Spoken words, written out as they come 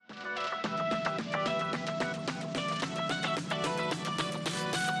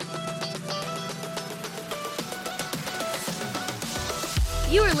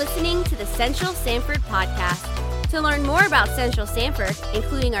You are listening to the Central Sanford Podcast. To learn more about Central Sanford,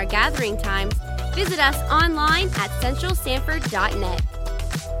 including our gathering times, visit us online at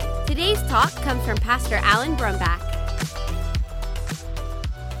centralsanford.net. Today's talk comes from Pastor Alan Brumbach.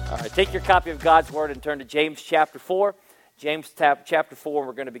 All right, take your copy of God's Word and turn to James chapter 4. James chapter 4,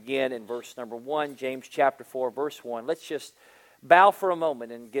 we're going to begin in verse number 1. James chapter 4, verse 1. Let's just bow for a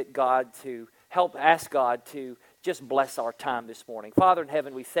moment and get God to help, ask God to just bless our time this morning. Father in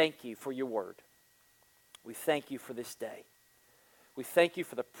heaven, we thank you for your Word. We thank you for this day. We thank you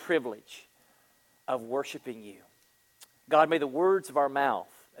for the privilege of worshiping you. God, may the words of our mouth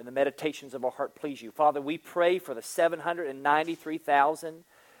and the meditations of our heart please you. Father, we pray for the 793,000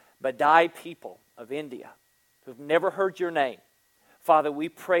 Badai people of India who've never heard your name. Father, we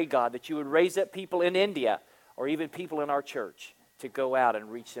pray, God, that you would raise up people in India or even people in our church to go out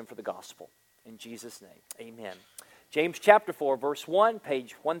and reach them for the gospel. In Jesus' name, amen. James chapter 4, verse 1,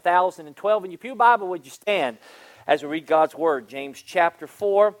 page 1012. In your pew Bible, would you stand as we read God's Word? James chapter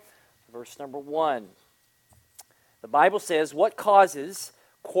 4, verse number 1. The Bible says, "What causes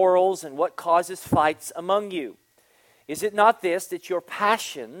quarrels and what causes fights among you? Is it not this, that your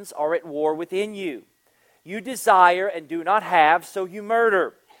passions are at war within you? You desire and do not have, so you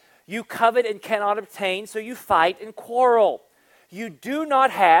murder. You covet and cannot obtain, so you fight and quarrel. You do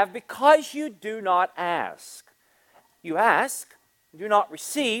not have because you do not ask. You ask, do not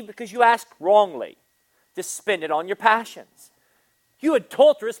receive because you ask wrongly, to spend it on your passions. You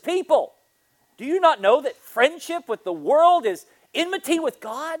adulterous people, do you not know that friendship with the world is enmity with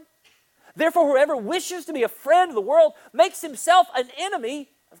God? Therefore, whoever wishes to be a friend of the world makes himself an enemy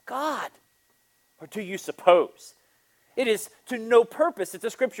of God. Or do you suppose it is to no purpose that the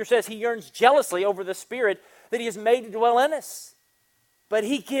Scripture says he yearns jealously over the Spirit that he has made to dwell in us? But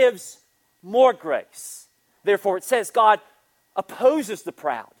he gives more grace. Therefore, it says God opposes the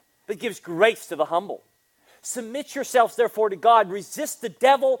proud, but gives grace to the humble. Submit yourselves, therefore, to God. Resist the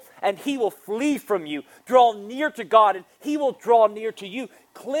devil, and he will flee from you. Draw near to God, and he will draw near to you.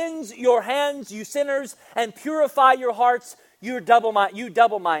 Cleanse your hands, you sinners, and purify your hearts, you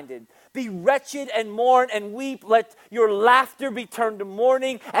double-minded. Be wretched and mourn and weep. Let your laughter be turned to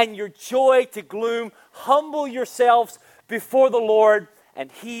mourning, and your joy to gloom. Humble yourselves before the Lord,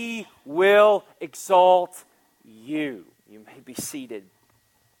 and he will exalt you." You may be seated.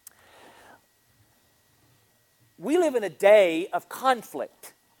 We live in a day of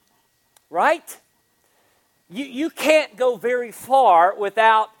conflict, right? You can't go very far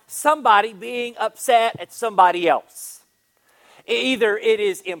without somebody being upset at somebody else. Either it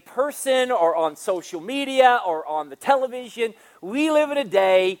is in person or on social media or on the television. We live in a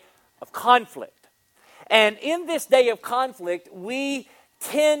day of conflict. And in this day of conflict, we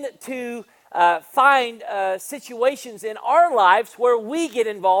tend to find situations in our lives where we get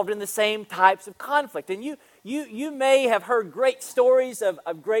involved in the same types of conflict. And you may have heard great stories of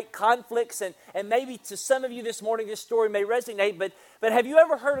great conflicts, and maybe to some of you this morning this story may resonate, but have you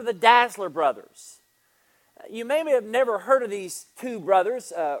ever heard of the Dassler brothers? You may have never heard of these two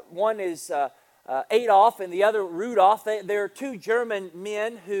brothers. One is Adolf and the other Rudolf. They're two German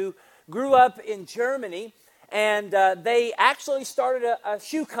men who grew up in Germany, and they actually started a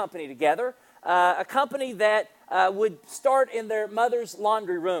shoe company together, a company that would start in their mother's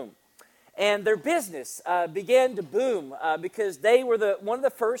laundry room. And their business began to boom because they were one of the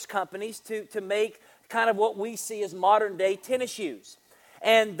first companies to make kind of what we see as modern-day tennis shoes.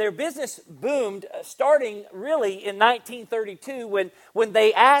 And their business boomed starting really in 1932 when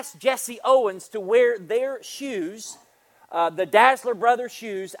they asked Jesse Owens to wear their shoes, the Dassler Brothers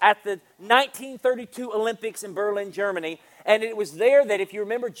shoes, at the 1932 Olympics in Berlin, Germany. And it was there that, if you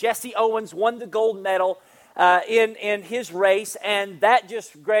remember, Jesse Owens won the gold medal in his race, and that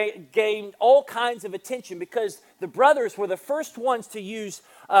just gained all kinds of attention because the brothers were the first ones to use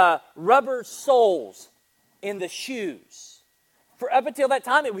rubber soles in the shoes. For up until that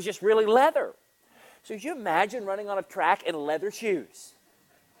time, it was just really leather. So you imagine running on a track in leather shoes.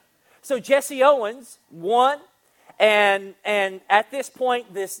 So Jesse Owens won, and at this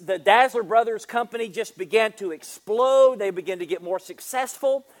point, the Dassler Brothers company just began to explode. They began to get more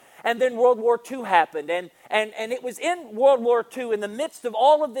successful. And then World War II happened. And it was in World War II, in the midst of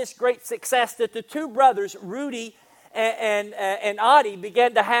all of this great success, that the two brothers, Rudy and Adi,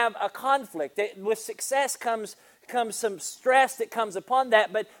 began to have a conflict. With success comes some stress that comes upon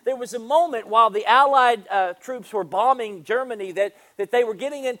that. But there was a moment while the Allied troops were bombing Germany that they were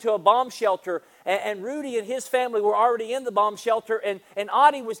getting into a bomb shelter. And Rudy and his family were already in the bomb shelter. And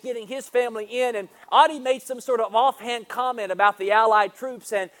Adi was getting his family in. And Adi made some sort of offhand comment about the Allied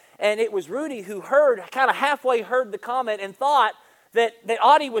troops. And it was Rudy who kind of halfway heard the comment and thought that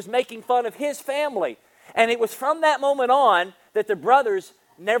Adi was making fun of his family. And it was from that moment on that the brothers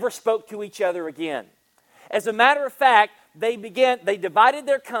never spoke to each other again. As a matter of fact, they divided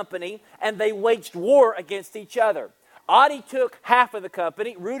their company and they waged war against each other. Adi took half of the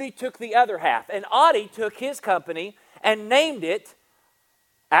company, Rudy took the other half. And Adi took his company and named it,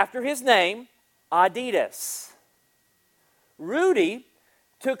 after his name, Adidas. Rudy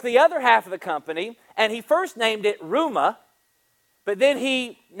took the other half of the company and he first named it Ruma, but then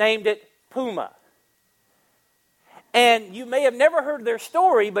he named it Puma. And you may have never heard their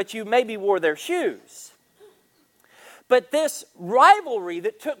story, but you maybe wore their shoes. But this rivalry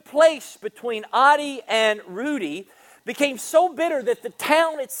that took place between Adi and Rudy became so bitter that the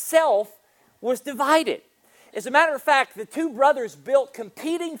town itself was divided. As a matter of fact, the two brothers built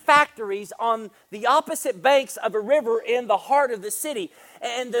competing factories on the opposite banks of a river in the heart of the city.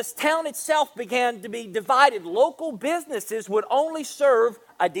 And this town itself began to be divided. Local businesses would only serve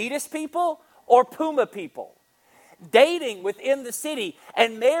Adidas people or Puma people. Dating within the city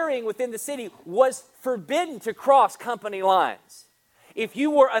and marrying within the city was forbidden to cross company lines. If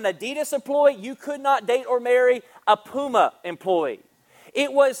you were an Adidas employee, you could not date or marry a Puma employee.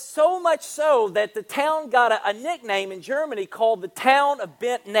 It was so much so that the town got a nickname in Germany called the town of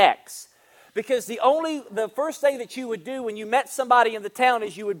bent necks. Because the first thing that you would do when you met somebody in the town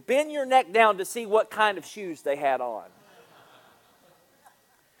is you would bend your neck down to see what kind of shoes they had on.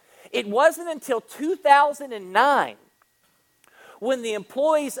 It wasn't until 2009 when the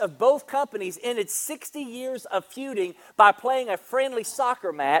employees of both companies ended 60 years of feuding by playing a friendly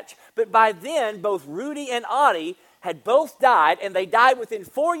soccer match. But by then, both Rudy and Adi had both died, and they died within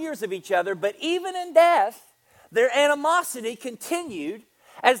 4 years of each other. But even in death, their animosity continued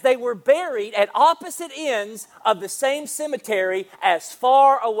as they were buried at opposite ends of the same cemetery as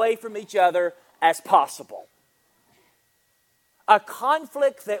far away from each other as possible. A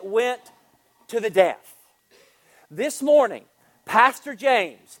conflict that went to the death. This morning, Pastor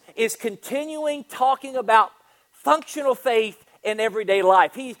James is continuing talking about functional faith in everyday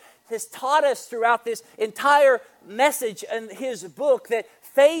life. He has taught us throughout this entire message in his book that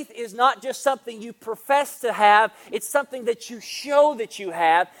faith is not just something you profess to have, it's something that you show that you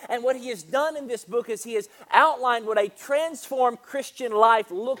have. And what he has done in this book is he has outlined what a transformed Christian life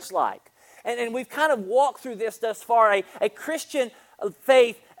looks like. And we've kind of walked through this thus far. A Christian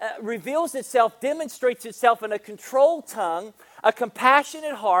faith reveals itself, demonstrates itself in a controlled tongue, a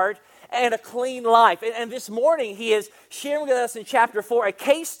compassionate heart, and a clean life. And this morning he is sharing with us in chapter 4 a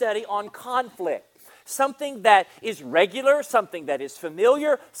case study on conflict. Something that is regular, something that is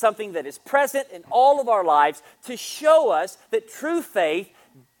familiar, something that is present in all of our lives to show us that true faith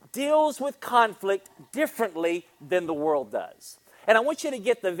deals with conflict differently than the world does. And I want you to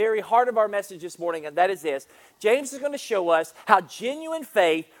get the very heart of our message this morning, and that is this. James is going to show us how genuine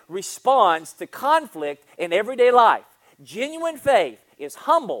faith responds to conflict in everyday life. Genuine faith is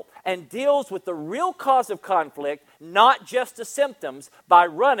humble and deals with the real cause of conflict, not just the symptoms, by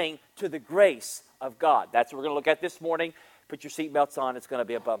running to the grace of God. That's what we're going to look at this morning. Put your seatbelts on. It's going to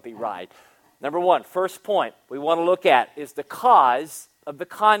be a bumpy ride. Number one, first point we want to look at is the cause of the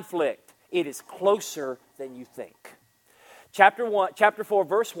conflict. It is closer than you think. Chapter 4,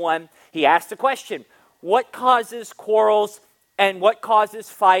 verse 1, he asked a question. What causes quarrels and what causes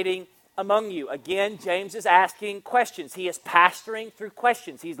fighting among you? Again, James is asking questions. He is pastoring through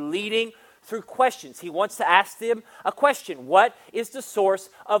questions. He's leading through questions. He wants to ask them a question. What is the source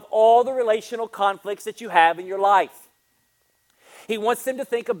of all the relational conflicts that you have in your life? He wants them to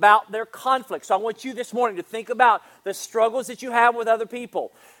think about their conflicts. So I want you this morning to think about the struggles that you have with other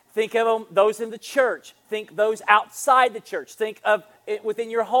people. Think of those in the church. Think those outside the church. Think of it within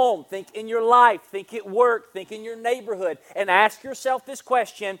your home. Think in your life. Think at work. Think in your neighborhood. And ask yourself this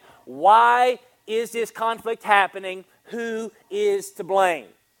question: why is this conflict happening? Who is to blame?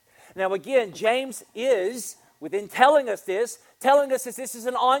 Now again, James is, within telling us that this is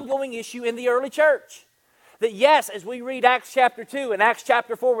an ongoing issue in the early church. That yes, as we read Acts chapter 2 and Acts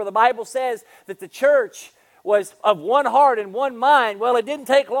chapter 4, where the Bible says that the church was of one heart and one mind, well, it didn't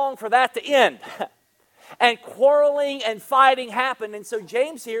take long for that to end. And quarreling and fighting happened. And so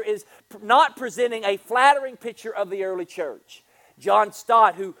James here is not presenting a flattering picture of the early church. John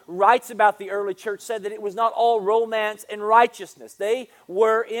Stott, who writes about the early church, said that it was not all romance and righteousness. They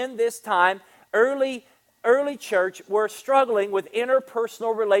were, in this time, early church were struggling with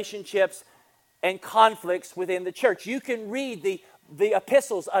interpersonal relationships and conflicts within the church. You can read the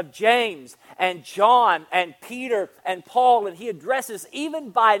epistles of James and John and Peter and Paul, and he addresses even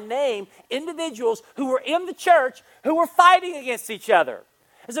by name individuals who were in the church who were fighting against each other.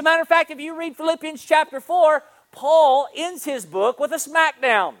 As a matter of fact, if you read Philippians chapter 4, Paul ends his book with a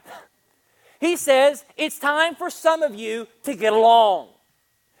smackdown. He says, it's time for some of you to get along.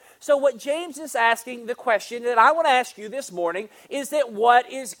 So what James is asking, the question that I want to ask you this morning, is that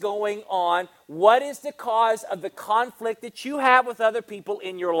what is going on? What is the cause of the conflict that you have with other people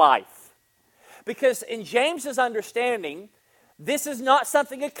in your life? Because in James's understanding, this is not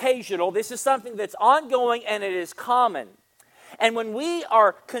something occasional. This is something that's ongoing and it is common. And when we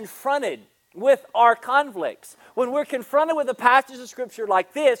are confronted with our conflicts, when we're confronted with a passage of Scripture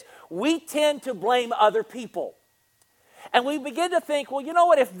like this, we tend to blame other people. And we begin to think, well, you know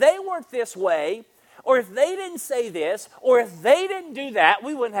what, if they weren't this way, or if they didn't say this, or if they didn't do that,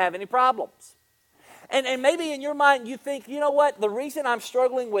 we wouldn't have any problems. And maybe in your mind you think, you know what, the reason I'm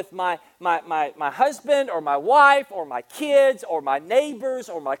struggling with my husband or my wife or my kids or my neighbors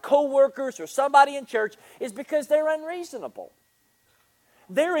or my co-workers or somebody in church is because they're unreasonable.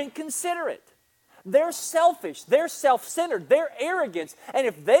 They're inconsiderate. They're selfish. They're self-centered. They're arrogant. And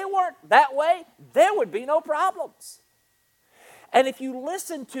if they weren't that way, there would be no problems. And if you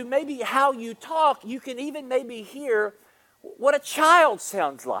listen to maybe how you talk, you can even maybe hear what a child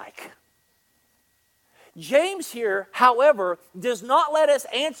sounds like. James here, however, does not let us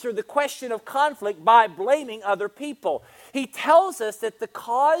answer the question of conflict by blaming other people. He tells us that the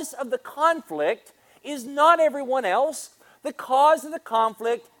cause of the conflict is not everyone else. The cause of the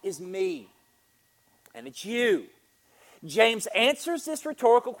conflict is me. And it's you. James answers this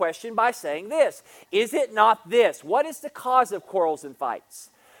rhetorical question by saying this. Is it not this? What is the cause of quarrels and fights?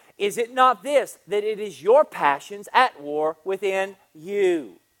 Is it not this, that it is your passions at war within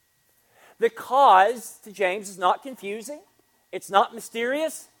you? The cause to James is not confusing. It's not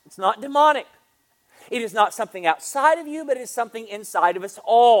mysterious. It's not demonic. It is not something outside of you, but it is something inside of us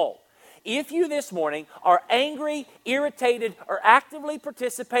all. If you this morning are angry, irritated, or actively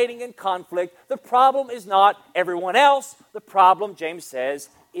participating in conflict, the problem is not everyone else. The problem, James says,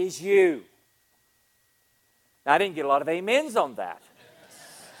 is you. Now, I didn't get a lot of amens on that.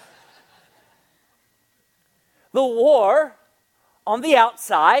 The war on the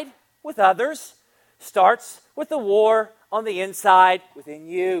outside with others starts with the war on the inside within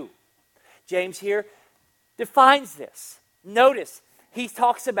you. James here defines this. Notice, he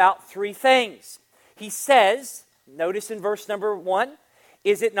talks about three things. He says, notice in verse number 1,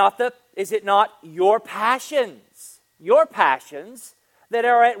 is it not your passions that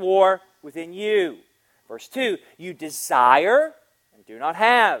are at war within you? Verse 2, you desire and do not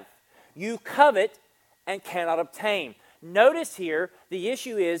have. You covet and cannot obtain. Notice here, the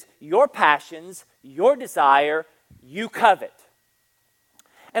issue is your passions, your desire, you covet.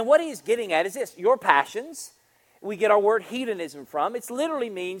 And what he's getting at is this, your passions, we get our word hedonism from. It literally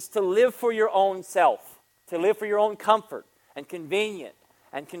means to live for your own self, to live for your own comfort and convenience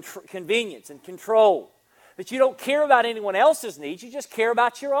and control. That you don't care about anyone else's needs, you just care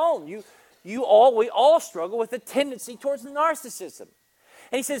about your own. We all struggle with a tendency towards narcissism.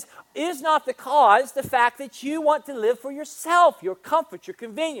 And he says, is not the cause the fact that you want to live for yourself, your comfort, your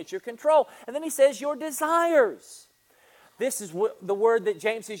convenience, your control? And then he says, your desires. This is the word that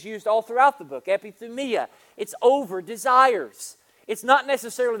James has used all throughout the book, epithumia. It's over desires. It's not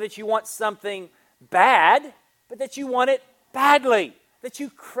necessarily that you want something bad, but that you want it badly, that you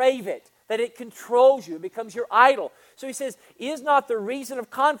crave it, that it controls you, it becomes your idol. So he says, is not the reason of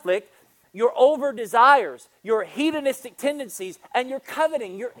conflict your over desires, your hedonistic tendencies, and your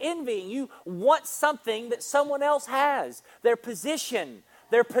coveting, your envying? You want something that someone else has, their position,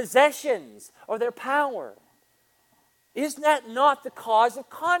 their possessions, or their power. Isn't that not the cause of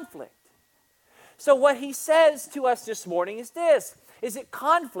conflict? So what he says to us this morning is this, is that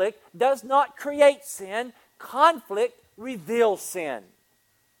conflict does not create sin, conflict reveals sin.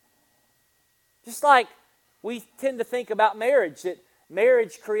 Just like we tend to think about marriage, that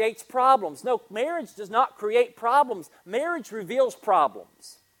marriage creates problems. No, marriage does not create problems. Marriage reveals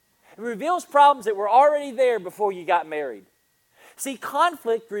problems. It reveals problems that were already there before you got married. See,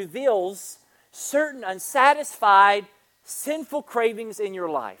 conflict reveals certain unsatisfied, sinful cravings in your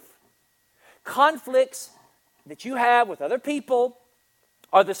life. Conflicts that you have with other people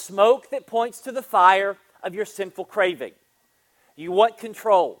are the smoke that points to the fire of your sinful craving. You want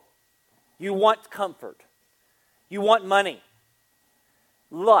control. You want comfort. You want money.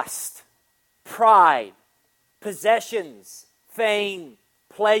 Lust, pride, possessions, fame,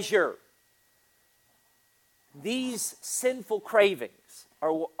 pleasure. These sinful cravings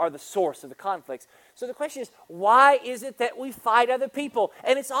are the source of the conflicts. So the question is, why is it that we fight other people?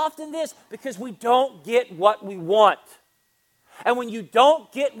 And it's often this, because we don't get what we want. And when you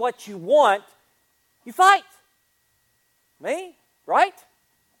don't get what you want, you fight. Me? Right?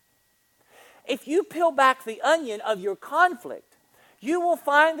 if you peel back the onion of your conflict, you will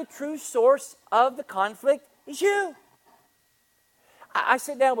find the true source of the conflict is you. I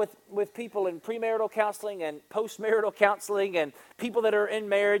sit down with people in premarital counseling and postmarital counseling and people that are in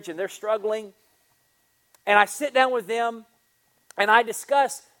marriage and they're struggling. And I sit down with them and I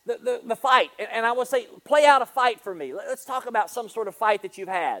discuss the fight. And I will say, play out a fight for me. Let's talk about some sort of fight that you've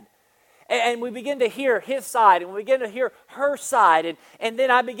had. And we begin to hear his side and we begin to hear her side. And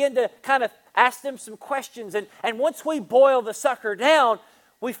then I begin to kind of ask them some questions. And once we boil the sucker down,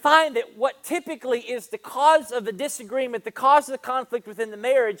 we find that what typically is the cause of the disagreement, the cause of the conflict within the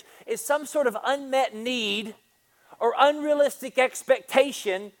marriage, is some sort of unmet need or unrealistic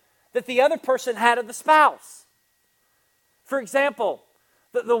expectation that the other person had of the spouse. For example,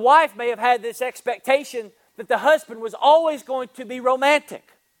 the wife may have had this expectation that the husband was always going to be romantic,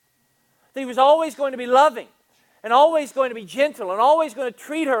 that he was always going to be loving, and always going to be gentle, and always going to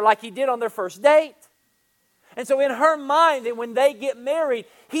treat her like he did on their first date. And so in her mind, that when they get married,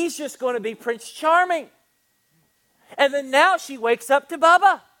 he's just going to be Prince Charming. And then now she wakes up to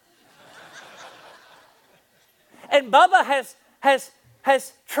Bubba. And Bubba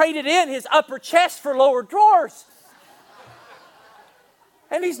has traded in his upper chest for lower drawers.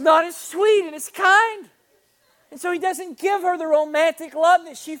 And he's not as sweet and as kind. And so he doesn't give her the romantic love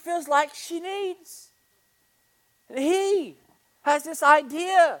that she feels like she needs. And he has this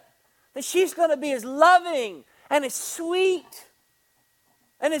idea that she's going to be as loving and as sweet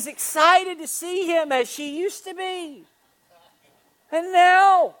and as excited to see him as she used to be. And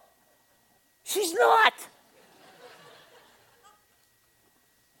now, she's not.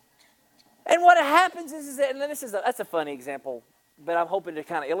 And what happens is that, and that's a funny example, but I'm hoping to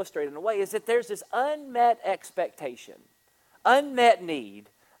kind of illustrate it in a way, is that there's this unmet expectation, unmet need,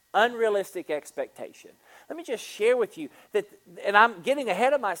 unrealistic expectation. Let me just share with you that, and I'm getting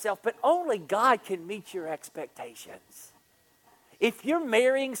ahead of myself, but only God can meet your expectations. If you're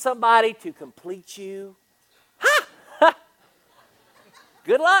marrying somebody to complete you,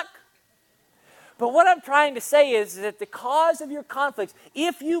 good luck. But what I'm trying to say is that the cause of your conflicts,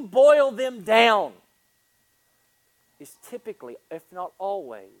 if you boil them down, is typically, if not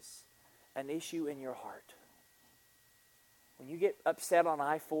always, an issue in your heart. When you get upset on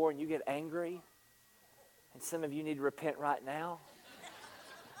I-4 and you get angry, and some of you need to repent right now,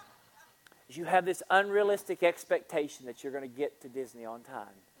 is you have this unrealistic expectation that you're going to get to Disney on time.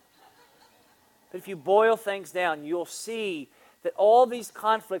 But if you boil things down, you'll see that all these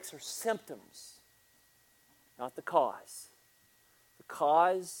conflicts are symptoms, not the cause. The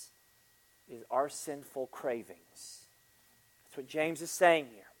cause is our sinful cravings. That's what James is saying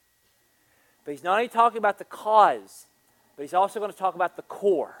here. But he's not only talking about the cause, but he's also going to talk about the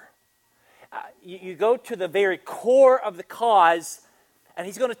core. You go to the very core of the cause, and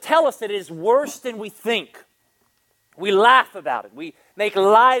he's going to tell us that it is worse than we think. We laugh about it. We make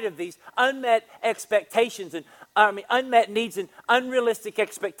light of these unmet expectations and unmet needs and unrealistic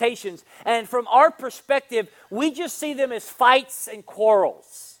expectations. And from our perspective, we just see them as fights and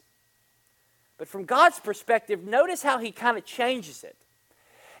quarrels. But from God's perspective, notice how he kind of changes it.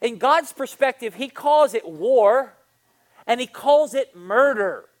 In God's perspective, he calls it war and he calls it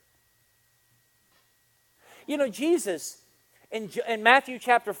murder. You know, Jesus, in Matthew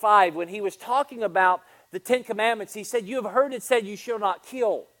chapter 5, when he was talking about the Ten Commandments, he said, "You have heard it said, you shall not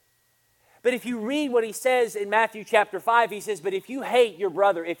kill." But if you read what he says in Matthew chapter 5, he says, "But if you hate your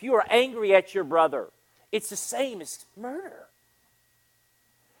brother, if you are angry at your brother, it's the same as murder."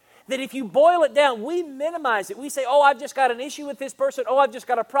 That if you boil it down, we minimize it. We say, "Oh, I've just got an issue with this person. Oh, I've just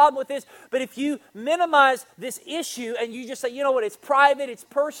got a problem with this." But if you minimize this issue and you just say, "You know what, it's private, it's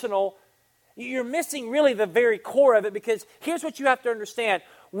personal," you're missing really the very core of it, because here's what you have to understand.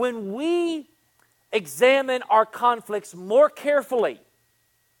 When we examine our conflicts more carefully,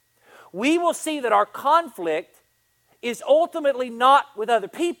 we will see that our conflict is ultimately not with other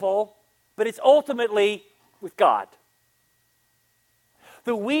people, but it's ultimately with God.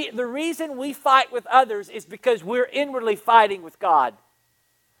 The reason we fight with others is because we're inwardly fighting with God.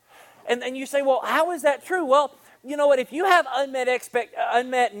 And you say, "Well, how is that true?" Well, you know what? If you have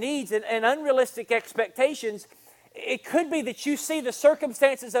unmet needs and unrealistic expectations, it could be that you see the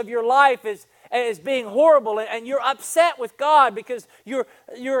circumstances of your life as being horrible, and you're upset with God because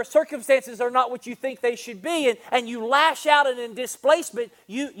your circumstances are not what you think they should be, and you lash out, and in displacement,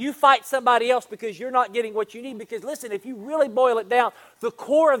 you fight somebody else because you're not getting what you need. Because listen, if you really boil it down, the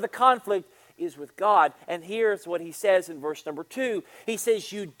core of the conflict is with God. And here's what he says in verse number 2. He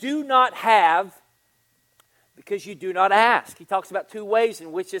says, "You do not have because you do not ask." He talks about two ways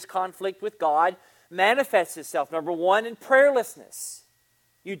in which this conflict with God manifests itself. Number one, in prayerlessness.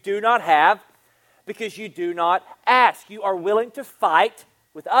 You do not have because you do not ask. You are willing to fight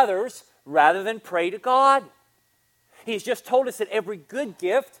with others rather than pray to God. He's just told us that every good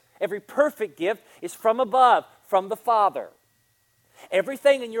gift, every perfect gift is from above, from the Father.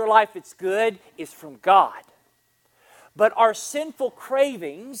 Everything in your life that's good is from God. But our sinful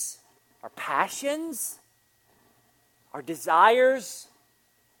cravings, our passions, our desires,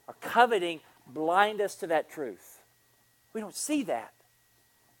 our coveting blind us to that truth. We don't see that.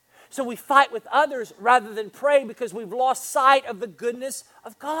 So we fight with others rather than pray because we've lost sight of the goodness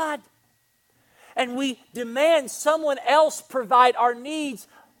of God. And we demand someone else provide our needs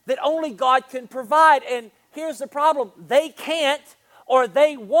that only God can provide. And here's the problem. They can't or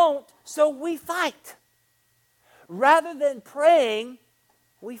they won't, so we fight. Rather than praying,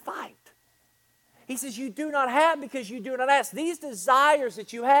 we fight. He says, you do not have because you do not ask. These desires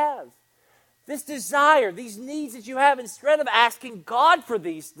that you have, this desire, these needs that you have, instead of asking God for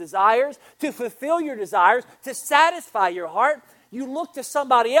these desires, to fulfill your desires, to satisfy your heart, you look to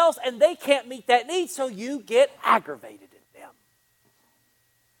somebody else and they can't meet that need, so you get aggravated in them.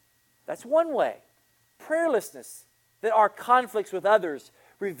 That's one way. Prayerlessness, that our conflicts with others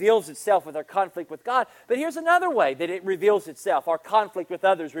reveals itself with our conflict with God. But here's another way that it reveals itself. Our conflict with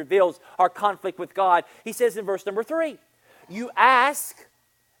others reveals our conflict with God. He says in verse number 3, you ask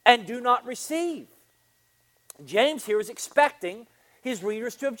and do not receive. James here is expecting his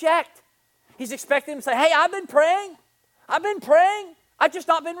readers to object. He's expecting them to say, hey, I've been praying. I've just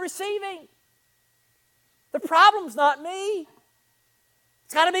not been receiving. The problem's not me.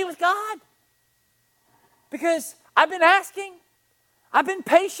 It's got to be with God. Because I've been asking. I've been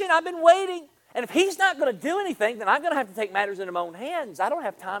patient. I've been waiting. And if He's not going to do anything, then I'm going to have to take matters into my own hands. I don't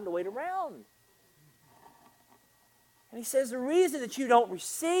have time to wait around. And he says the reason that you don't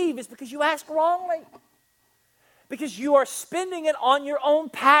receive is because you ask wrongly. Because you are spending it on your own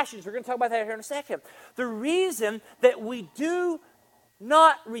passions. We're going to talk about that here in a second. The reason that we do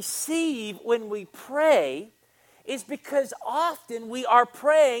not receive when we pray is because often we are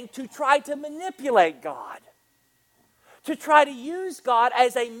praying to try to manipulate God. To try to use God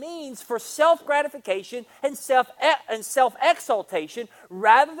as a means for self-gratification and self-exaltation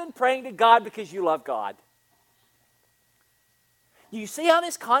rather than praying to God because you love God. You see how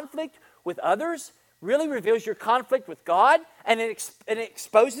this conflict with others really reveals your conflict with God, and it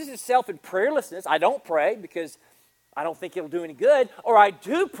exposes itself in prayerlessness. I don't pray because I don't think it'll do any good, or I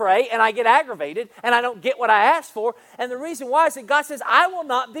do pray and I get aggravated and I don't get what I asked for. And the reason why is that God says, I will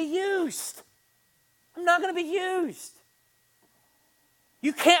not be used. I'm not going to be used.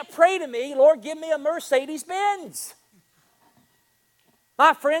 You can't pray to me, Lord, give me a Mercedes-Benz.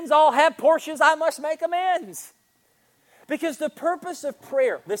 My friends all have Porsches, I must make amends. Because the purpose of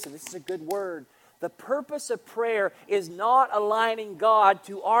prayer, listen, this is a good word. The purpose of prayer is not aligning God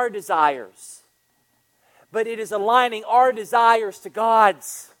to our desires, but it is aligning our desires to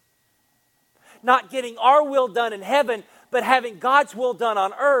God's. Not getting our will done in heaven, but having God's will done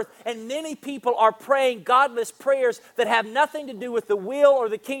on earth. And many people are praying godless prayers that have nothing to do with the will or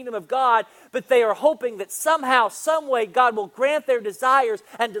the kingdom of God, but they are hoping that somehow, some way, God will grant their desires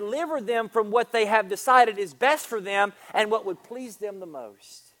and deliver them from what they have decided is best for them and what would please them the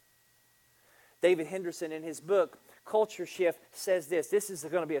most. David Henderson, in his book, Culture Shift, says this. This is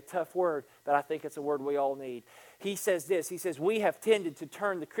going to be a tough word, but I think it's a word we all need. He says this. He says, we have tended to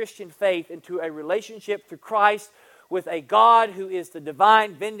turn the Christian faith into a relationship through Christ with a God who is the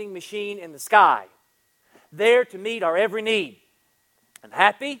divine vending machine in the sky, there to meet our every need.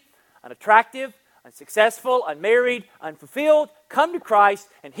 Unhappy, unattractive, unsuccessful, unmarried, unfulfilled, come to Christ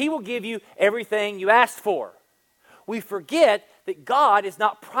and He will give you everything you asked for. We forget that God is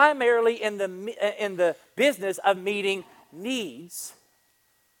not primarily in the business of meeting needs.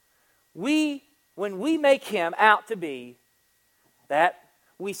 When we make Him out to be that,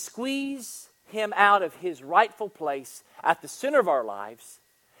 we squeeze Him out of His rightful place at the center of our lives,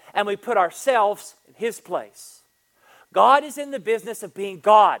 and we put ourselves in His place. God is in the business of being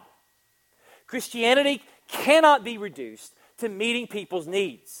God. Christianity cannot be reduced to meeting people's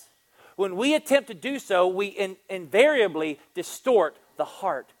needs. When we attempt to do so, we invariably distort the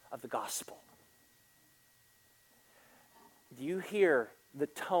heart of the gospel. Do you hear the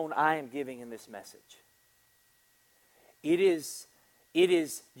tone I am giving in this message? It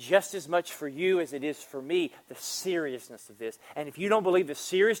is just as much for you as it is for me, the seriousness of this. And if you don't believe the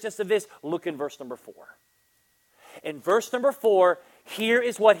seriousness of this, look in verse number 4. In verse number 4, here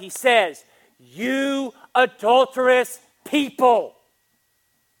is what he says. You adulterous people.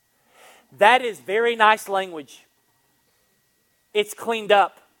 That is very nice language. It's cleaned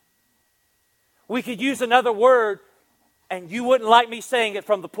up. We could use another word, And you wouldn't like me saying it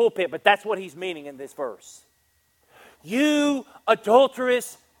from the pulpit, but that's what he's meaning in this verse. You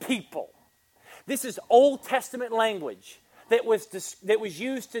adulterous people. This is Old Testament language that was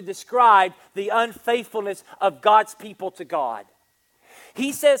used to describe the unfaithfulness of God's people to God.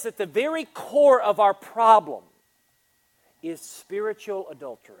 He says that the very core of our problem is spiritual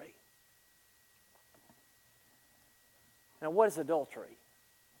adultery. Now, what is adultery?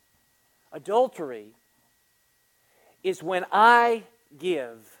 Adultery is when I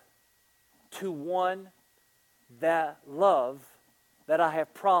give to one the love that I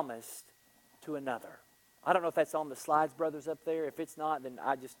have promised to another. I don't know if that's on the slides, brothers, up there. If it's not, then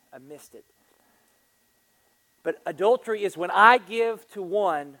I missed it. But adultery is when I give to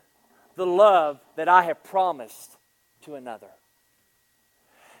one the love that I have promised to another.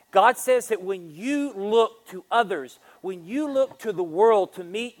 God says that when you look to others, when you look to the world to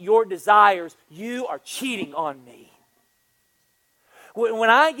meet your desires, you are cheating on me. When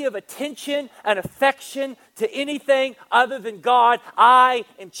I give attention and affection to anything other than God, I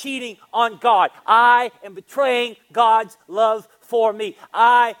am cheating on God. I am betraying God's love for me.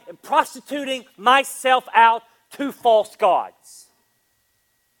 I am prostituting myself out to false gods.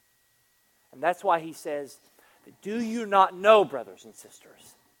 And that's why he says, do you not know, brothers and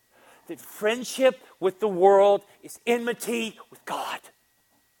sisters, that friendship with the world is enmity with God?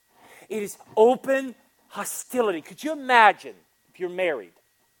 It is open hostility. Could you imagine if you're married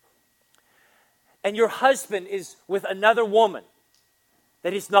and your husband is with another woman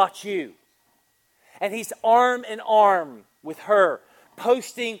that is not you, and he's arm in arm with her,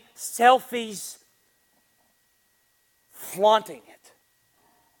 posting selfies, flaunting it?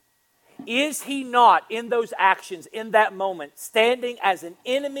 Is he not, in those actions, in that moment, standing as an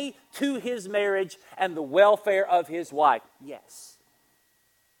enemy to his marriage and the welfare of his wife? Yes.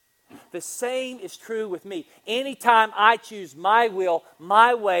 The same is true with me. Anytime I choose my will,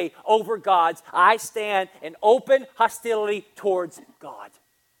 my way over God's, I stand in open hostility towards God.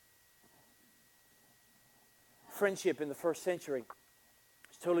 Friendship in the first century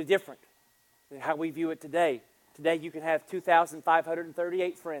is totally different than how we view it today. Today you can have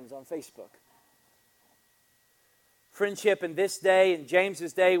 2,538 friends on Facebook. Friendship in this day, in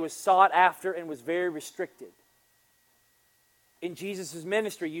James's day, was sought after and was very restricted. In Jesus'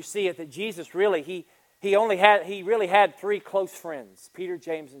 ministry, you see it that Jesus really, he really had three close friends, Peter,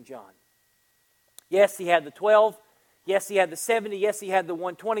 James, and John. Yes, he had the 12. Yes, he had the 70. Yes, he had the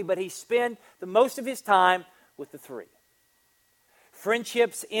 120. But he spent the most of his time with the three.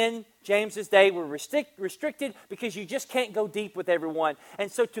 Friendships in James's day were restricted because you just can't go deep with everyone.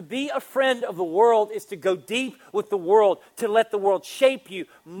 And so to be a friend of the world is to go deep with the world, to let the world shape you,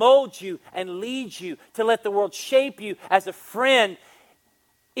 mold you, and lead you. To let the world shape you as a friend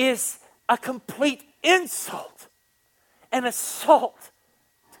is a complete insult, an assault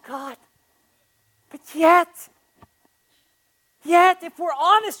to God. But yet, if we're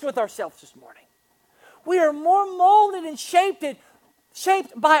honest with ourselves this morning, we are more molded and shaped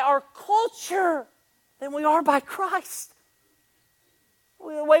by our culture than we are by Christ.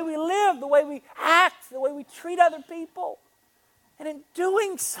 The way we live, the way we act, the way we treat other people. And in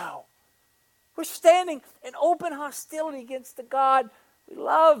doing so, we're standing in open hostility against the God we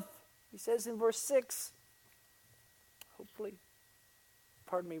love. He says in verse 6,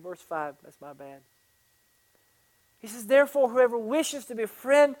 verse 5, that's my bad. He says, therefore, whoever wishes to be a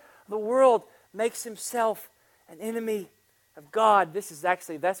friend of the world makes himself an enemy of God.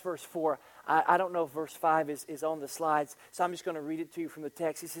 That's verse 4. I don't know if verse 5 is on the slides, so I'm just going to read it to you from the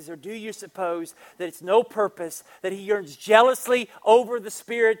text. He says, or do you suppose that it's no purpose that he yearns jealously over the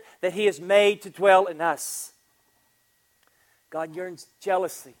Spirit that he has made to dwell in us? God yearns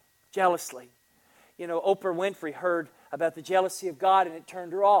jealously. You know, Oprah Winfrey heard about the jealousy of God and it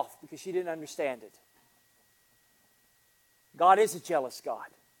turned her off because she didn't understand it. God is a jealous God.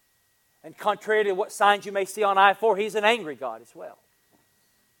 And contrary to what signs you may see on I-4, he's an angry God as well.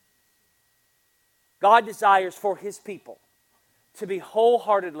 God desires for his people to be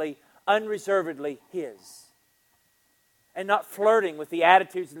wholeheartedly, unreservedly his. And not flirting with the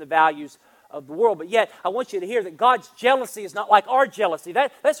attitudes and the values of the world. But yet, I want you to hear that God's jealousy is not like our jealousy.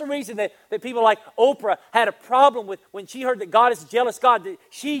 That's the reason that people like Oprah had a problem with when she heard that God is a jealous God. That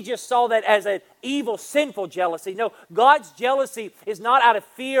she just saw that as an evil, sinful jealousy. No, God's jealousy is not out of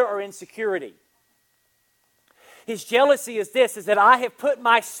fear or insecurity. His jealousy is that I have put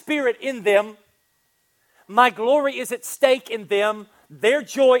my Spirit in them. My glory is at stake in them. Their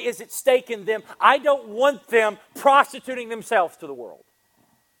joy is at stake in them. I don't want them prostituting themselves to the world.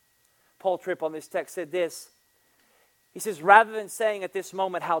 Paul Tripp on this text said this. He says, rather than saying at this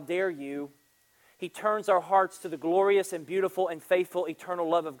moment, how dare you? He turns our hearts to the glorious and beautiful and faithful eternal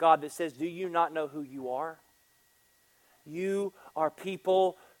love of God that says, do you not know who you are? You are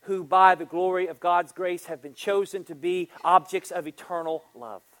people who by the glory of God's grace have been chosen to be objects of eternal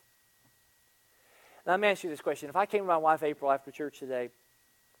love. Now, let me ask you this question. If I came to my wife, April, after church today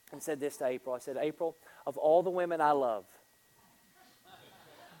and said this to April, I said, April, of all the women I love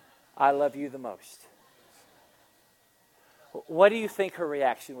you the most. What do you think her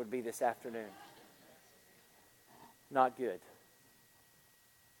reaction would be this afternoon? Not good.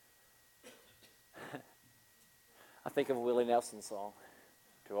 I think of a Willie Nelson song.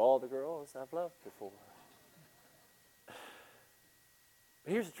 To all the girls I've loved before.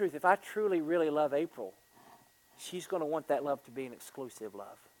 But here's the truth. If I truly, really love April, she's going to want that love to be an exclusive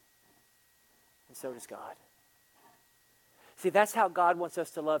love. And so does God. See, that's how God wants us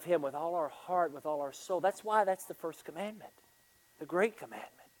to love Him with all our heart, with all our soul. That's why that's the first commandment, the great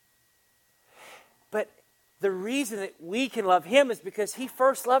commandment. But the reason that we can love Him is because He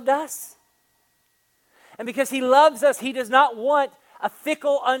first loved us. And because He loves us, He does not want a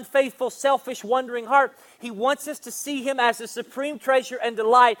fickle, unfaithful, selfish, wandering heart. He wants us to see Him as the supreme treasure and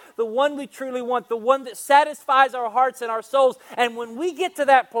delight, the one we truly want, the one that satisfies our hearts and our souls. And when we get to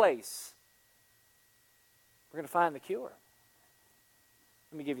that place, we're going to find the cure.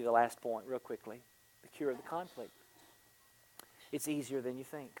 Let me give you the last point real quickly. The cure of the conflict. It's easier than you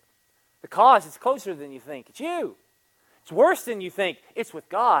think. The cause is closer than you think. It's you. It's worse than you think. It's with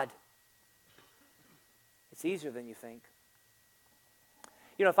God. It's easier than you think.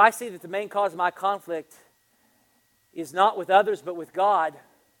 You know, if I see that the main cause of my conflict is not with others but with God,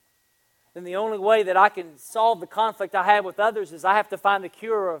 then the only way that I can solve the conflict I have with others is I have to find the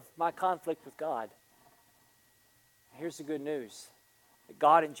cure of my conflict with God. Here's the good news. That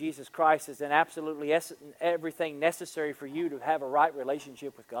God in Jesus Christ is in absolutely everything necessary for you to have a right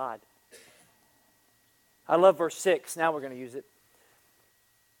relationship with God. I love verse 6. Now we're going to use it.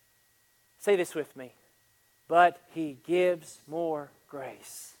 Say this with me. But He gives more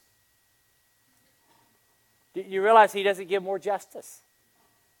grace. Do you realize He doesn't give more justice?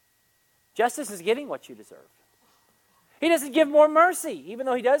 Justice is getting what you deserve. He doesn't give more mercy, even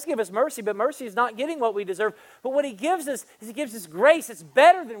though He does give us mercy, but mercy is not getting what we deserve. But what He gives us is He gives us grace. It's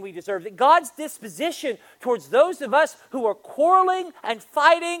better than we deserve. That God's disposition towards those of us who are quarreling and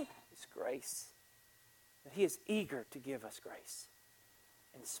fighting is grace. That He is eager to give us grace.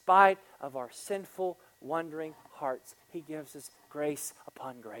 In spite of our sinful, wandering hearts, He gives us grace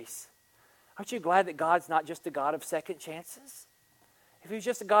upon grace. Aren't you glad that God's not just a God of second chances? If He was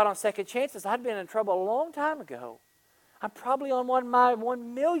just a God on second chances, I'd been in trouble a long time ago. I'm probably on my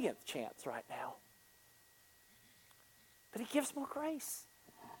 1,000,000th chance right now. But He gives more grace.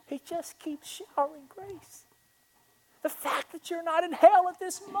 He just keeps showering grace. The fact that you're not in hell at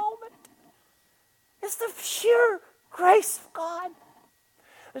this moment is the sheer grace of God.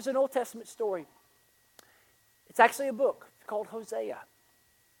 There's an Old Testament story. It's actually a book. It's called Hosea.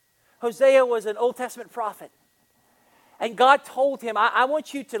 Hosea was an Old Testament prophet. And God told him, I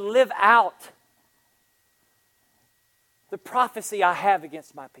want you to live out the prophecy I have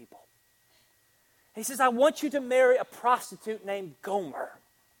against my people. He says, I want you to marry a prostitute named Gomer.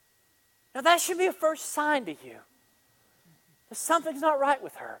 Now that should be a first sign to you that something's not right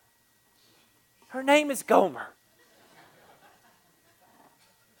with her. Her name is Gomer.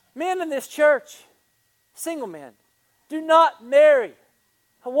 Men in this church, single men, do not marry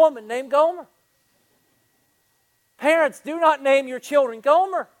a woman named Gomer. Parents, do not name your children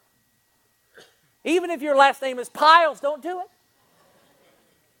Gomer. Even if your last name is Piles, don't do it.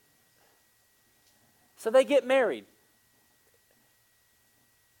 So they get married.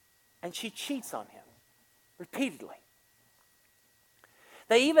 And she cheats on him repeatedly.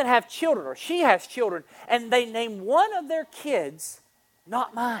 They even have children, or she has children, and they name one of their kids,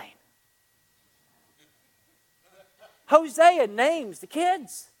 Not Mine. Hosea names the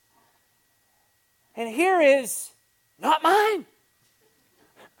kids. And here is Not Mine.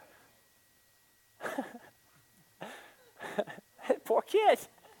 Poor kid.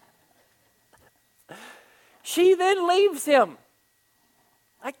 She then leaves him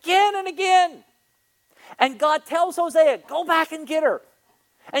again and again. And God tells Hosea, go back and get her.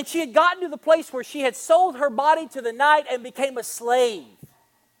 And she had gotten to the place where she had sold her body to the night and became a slave.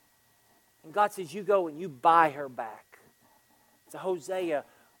 And God says, you go and you buy her back. So Hosea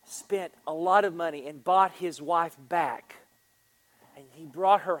spent a lot of money and bought his wife back. And he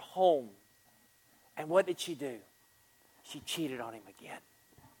brought her home. And what did she do? She cheated on him again.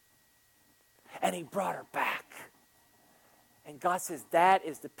 And he brought her back. And God says, that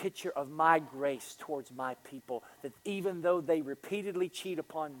is the picture of my grace towards my people. That even though they repeatedly cheat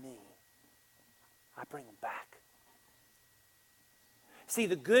upon me, I bring them back. See,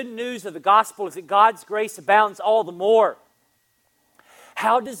 the good news of the gospel is that God's grace abounds all the more.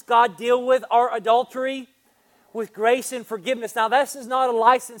 How does God deal with our adultery? With grace and forgiveness. Now, this is not a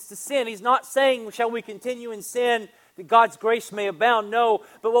license to sin. He's not saying, shall we continue in sin that God's grace may abound? No,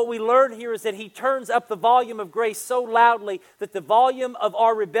 but what we learn here is that He turns up the volume of grace so loudly that the volume of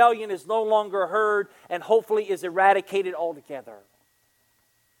our rebellion is no longer heard and hopefully is eradicated altogether.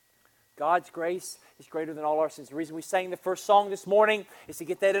 God's grace is greater than all our sins. The reason we sang the first song this morning is to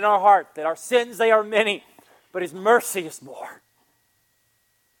get that in our heart, that our sins, they are many, but His mercy is more.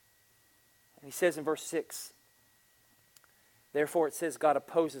 And He says in verse 6, therefore it says God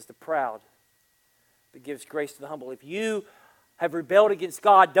opposes the proud, but gives grace to the humble. If you have rebelled against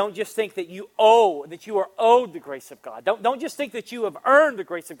God, don't just think that you are owed the grace of God. Don't just think that you have earned the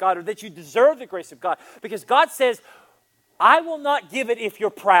grace of God or that you deserve the grace of God. Because God says, I will not give it if you're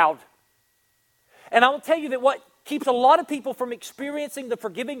proud. And I will tell you that what keeps a lot of people from experiencing the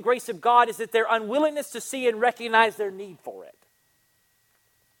forgiving grace of God is that their unwillingness to see and recognize their need for it.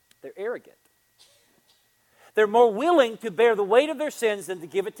 They're arrogant. They're more willing to bear the weight of their sins than to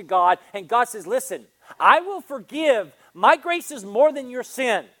give it to God. And God says, listen, I will forgive. My grace is more than your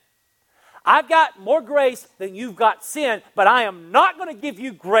sin. I've got more grace than you've got sin, but I am not going to give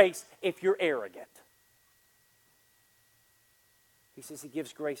you grace if you're arrogant. He says He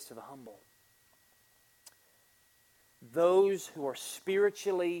gives grace to the humble. Those who are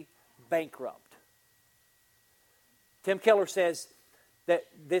spiritually bankrupt. Tim Keller says that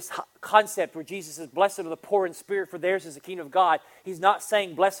this concept where Jesus says, blessed are the poor in spirit, for theirs is the kingdom of God, He's not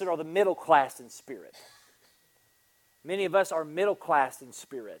saying blessed are the middle class in spirit. Many of us are middle class in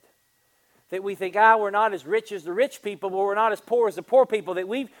spirit. That we think, we're not as rich as the rich people, but we're not as poor as the poor people, that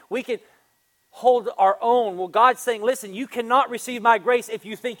we can hold our own. Well, God's saying, listen, you cannot receive my grace if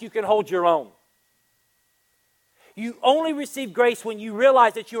you think you can hold your own. You only receive grace when you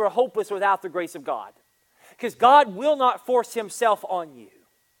realize that you are hopeless without the grace of God. Because God will not force Himself on you.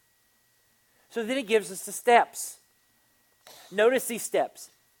 So then He gives us the steps. Notice these steps.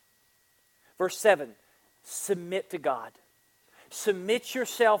 Verse 7, submit to God. Submit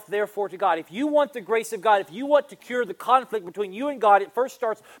yourself, therefore, to God. If you want the grace of God, if you want to cure the conflict between you and God, it first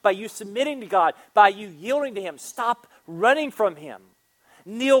starts by you submitting to God, by you yielding to Him. Stop running from Him.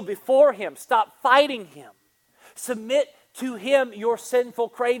 Kneel before Him. Stop fighting Him. Submit to Him your sinful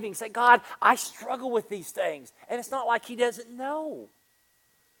cravings. Say, God, I struggle with these things. And it's not like He doesn't know.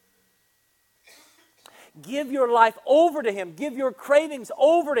 Give your life over to Him. Give your cravings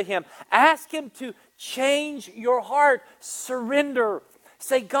over to Him. Ask Him to change your heart. Surrender.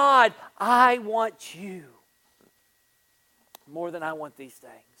 Say, God, I want You more than I want these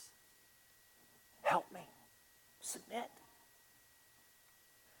things. Help me. Submit.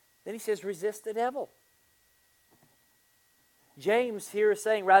 Then He says, resist the devil. James here is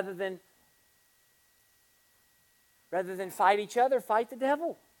saying rather than fight each other, fight the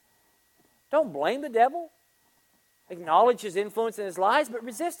devil. Don't blame the devil. Acknowledge his influence and his lies, but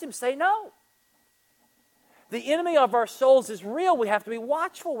resist him. Say no. The enemy of our souls is real. We have to be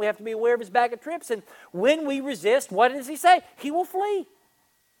watchful. We have to be aware of his bag of tricks. And when we resist, what does he say? He will flee.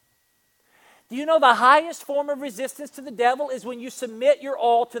 Do you know the highest form of resistance to the devil is when you submit your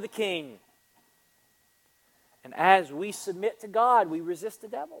all to the King? And as we submit to God, we resist the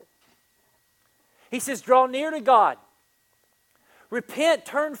devil. He says, draw near to God. Repent,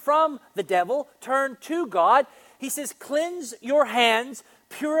 turn from the devil, turn to God. He says, cleanse your hands,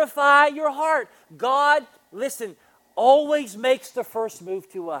 purify your heart. God, listen, always makes the first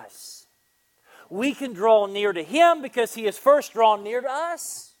move to us. We can draw near to Him because He has first drawn near to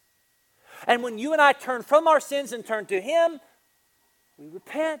us. And when you and I turn from our sins and turn to Him, we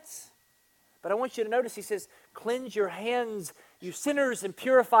repent. But I want you to notice, He says, cleanse your hands, you sinners, and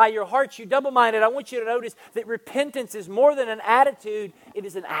purify your hearts, you double-minded. I want you to notice that repentance is more than an attitude, it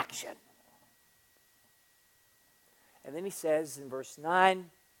is an action. And then He says in verse 9,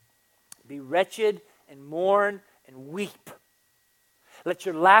 be wretched and mourn and weep. Let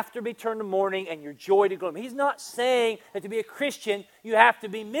your laughter be turned to mourning and your joy to gloom. He's not saying that to be a Christian, you have to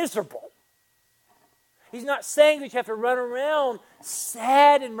be miserable. He's not saying that you have to run around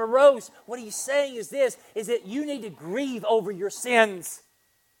sad and morose. What He's saying is this, is that you need to grieve over your sins.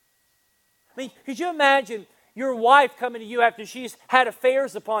 I mean, could you imagine your wife coming to you after she's had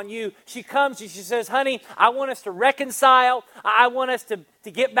affairs upon you? She comes and she says, honey, I want us to reconcile. I want us to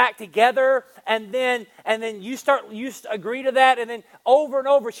get back together. And then you agree to that. And then over and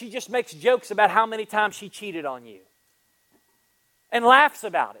over, she just makes jokes about how many times she cheated on you. And laughs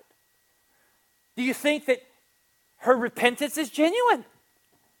about it. Do you think that her repentance is genuine?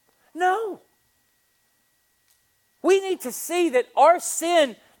 No. We need to see that our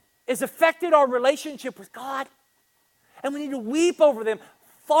sin has affected our relationship with God. And we need to weep over them.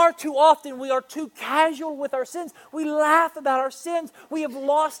 Far too often we are too casual with our sins. We laugh about our sins. We have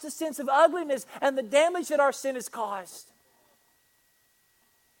lost the sense of ugliness and the damage that our sin has caused.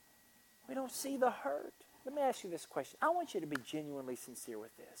 We don't see the hurt. Let me ask you this question. I want you to be genuinely sincere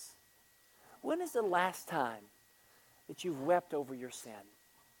with this. When is the last time that you've wept over your sin?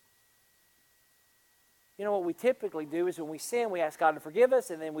 You know, what we typically do is when we sin, we ask God to forgive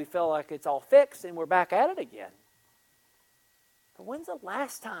us, and then we feel like it's all fixed, and we're back at it again. But when's the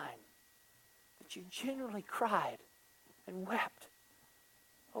last time that you genuinely cried and wept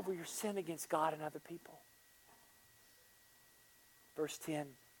over your sin against God and other people? Verse 10,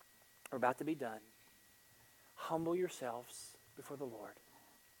 we're about to be done. Humble yourselves before the Lord,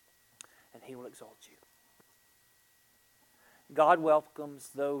 and He will exalt you. God welcomes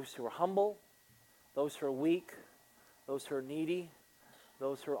those who are humble, those who are weak, those who are needy,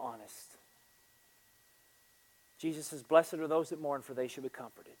 those who are honest. Jesus says, blessed are those that mourn, for they shall be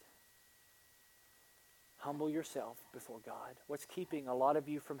comforted. Humble yourself before God. What's keeping a lot of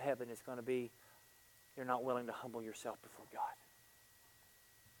you from heaven is going to be you're not willing to humble yourself before God.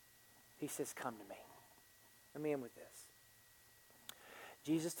 He says, come to me. Let me end with this.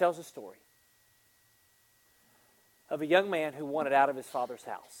 Jesus tells a story of a young man who wanted out of his father's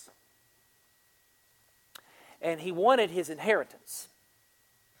house. And he wanted his inheritance.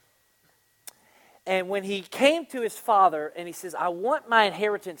 And when he came to his father and he says, I want my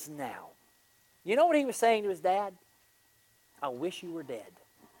inheritance now. You know what he was saying to his dad? I wish you were dead.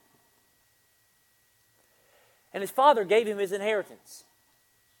 And his father gave him his inheritance.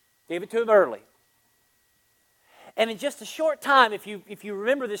 Gave it to him early. And in just a short time, if you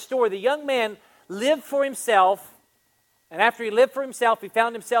remember this story, the young man lived for himself. And after he lived for himself, he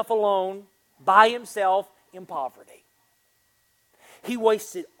found himself alone, by himself, in poverty. He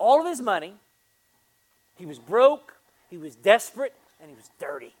wasted all of his money. He was broke, he was desperate, and he was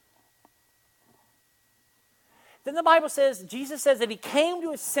dirty. Then the Bible says, Jesus says that he came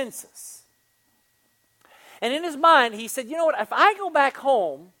to his senses. And in his mind, he said, you know what, if I go back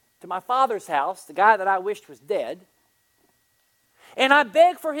home to my father's house, the guy that I wished was dead, and I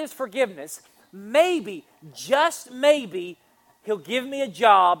beg for his forgiveness, maybe, just maybe, he'll give me a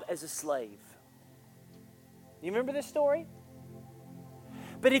job as a slave. You remember this story?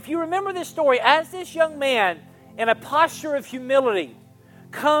 But if you remember this story, as this young man, in a posture of humility,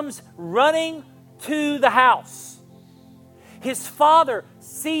 comes running to the house, his father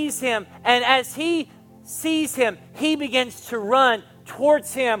sees him, and as he sees him, he begins to run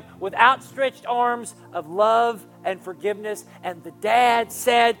towards him with outstretched arms of love and forgiveness. And the dad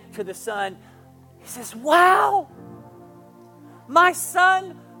said to the son, he says, wow, my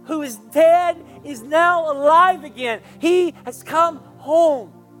son who is dead is now alive again. He has come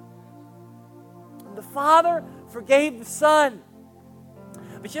home. And the father forgave the son.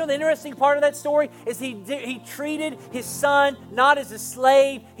 But you know the interesting part of that story is he treated his son not as a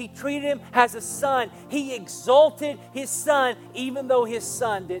slave. He treated him as a son. He exalted his son even though his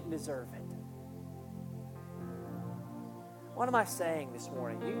son didn't deserve it. What am I saying this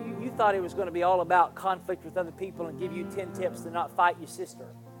morning? You thought it was going to be all about conflict with other people and give you 10 tips to not fight your sister.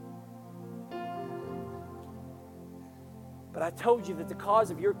 But I told you that the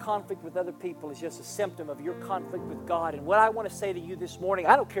cause of your conflict with other people is just a symptom of your conflict with God. And what I want to say to you this morning,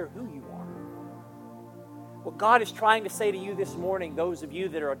 I don't care who you are. What God is trying to say to you this morning, those of you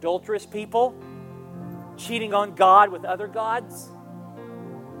that are adulterous people, cheating on God with other gods,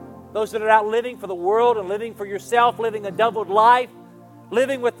 those that are out living for the world and living for yourself, living a doubled life,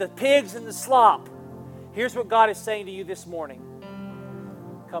 living with the pigs and the slop. Here's what God is saying to you this morning.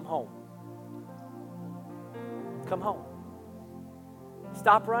 Come home. Come home.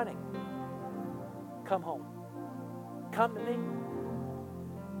 Stop running. Come home. Come to me.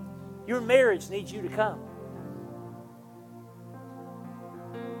 Your marriage needs you to come.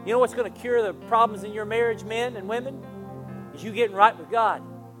 You know what's going to cure the problems in your marriage, men and women? Is you getting right with God.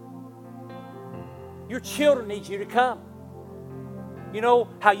 Your children need you to come. You know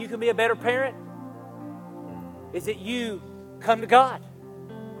how you can be a better parent? Is that you come to God.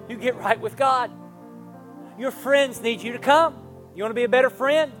 You get right with God. Your friends need you to come. You want to be a better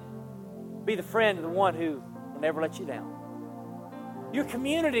friend? Be the friend of the one who will never let you down. Your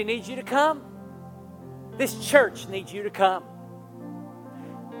community needs you to come. This church needs you to come.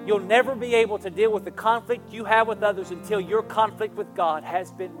 You'll never be able to deal with the conflict you have with others until your conflict with God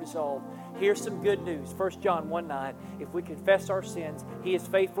has been resolved. Here's some good news. 1 John 1:9. If we confess our sins, He is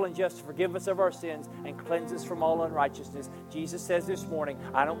faithful and just to forgive us of our sins and cleanse us from all unrighteousness. Jesus says this morning,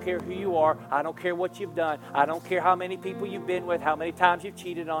 I don't care who you are. I don't care what you've done. I don't care how many people you've been with, how many times you've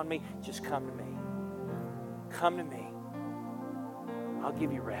cheated on me. Just come to me. Come to me. I'll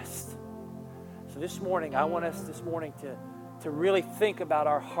give you rest. So this morning, I want us this morning to really think about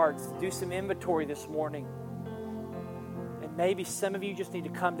our hearts, to do some inventory this morning. And maybe some of you just need to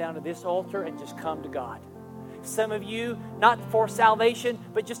come down to this altar and just come to God. Some of you, not for salvation,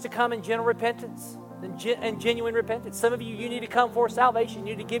 but just to come in general repentance and genuine repentance. Some of you, you need to come for salvation.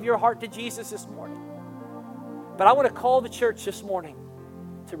 You need to give your heart to Jesus this morning. But I want to call the church this morning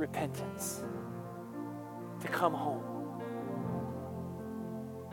to repentance, to come home.